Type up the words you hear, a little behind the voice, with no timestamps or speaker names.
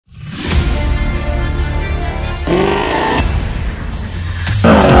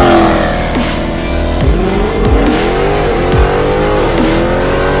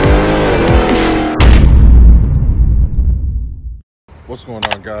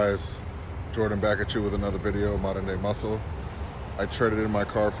guys, Jordan back at you with another video, Modern Day Muscle. I traded in my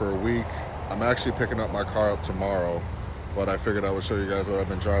car for a week. I'm actually picking up my car up tomorrow, but I figured I would show you guys what I've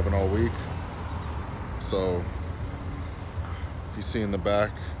been driving all week. So if you see in the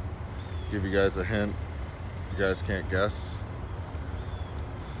back, give you guys a hint. You guys can't guess.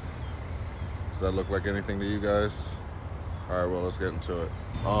 Does that look like anything to you guys? All right, well, let's get into it.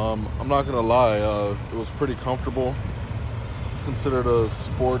 I'm not gonna lie, it was pretty comfortable. It's considered a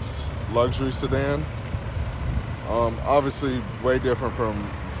sports luxury sedan. Obviously way different from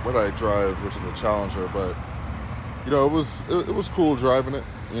what I drive, which is a Challenger, but you know, it was cool driving it.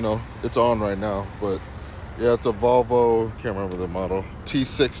 You know, it's on right now, but yeah, it's a Volvo, can't remember the model,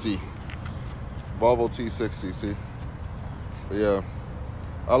 T60. Volvo T60, see? But yeah,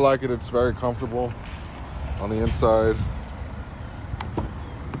 I like it. It's very comfortable on the inside.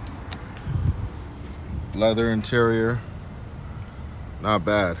 Leather interior, not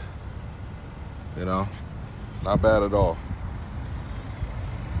bad, you know, not bad at all.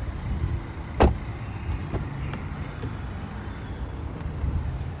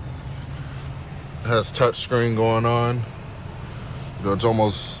 It has touchscreen going on. You know, it's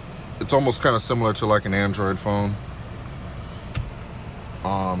almost kind of similar to like an Android phone.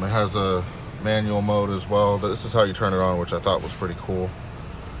 It has a manual mode as well. This is how you turn it on, which I thought was pretty cool.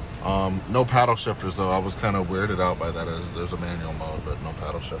 No paddle shifters though. I was kind of weirded out by that, as there's a manual mode but no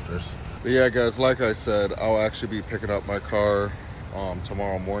paddle shifters. But yeah guys, like I said, I'll actually be picking up my car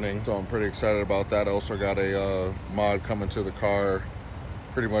tomorrow morning, so I'm pretty excited about that. I also got a mod coming to the car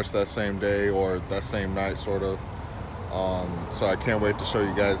pretty much that same day or that same night sort of. So I can't wait to show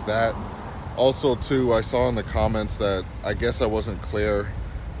you guys that. Also too, I saw in the comments that I guess I wasn't clear.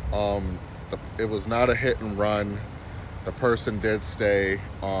 It was not a hit and run. The person did stay.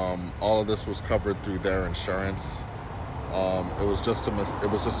 All of this was covered through their insurance. It was just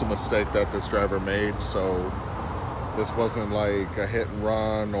a mistake that this driver made. So this wasn't like a hit and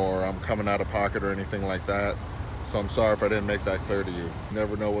run or I'm coming out of pocket or anything like that. So I'm sorry if I didn't make that clear to you. You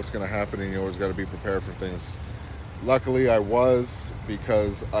never know what's going to happen, and you always got to be prepared for things. Luckily I was,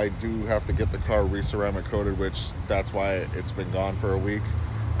 because I do have to get the car re-ceramic coated, which that's why it's been gone for a week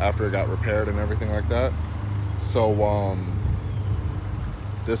after it got repaired and everything like that. So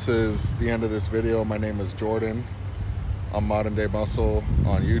this is the end of this video. My name is Jordan. I'm Modern Day Muscle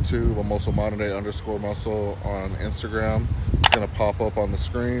on YouTube. I'm also Modern Day _muscle on Instagram. It's gonna pop up on the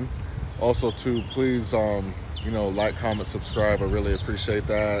screen. Also too, please you know, like, comment, subscribe. I really appreciate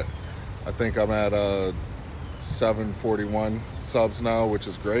that. I think I'm at 741 subs now, which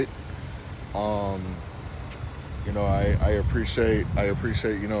is great. You know, I appreciate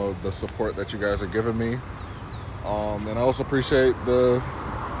you know, the support that you guys are giving me. And I also appreciate the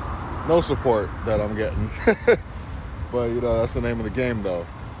no support that I'm getting. But you know, that's the name of the game though.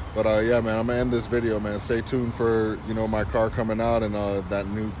 But yeah man, I'm gonna end this video, man. Stay tuned for, you know, my car coming out and that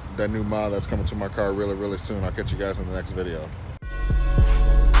new mod that's coming to my car really soon. I'll catch you guys in the next video.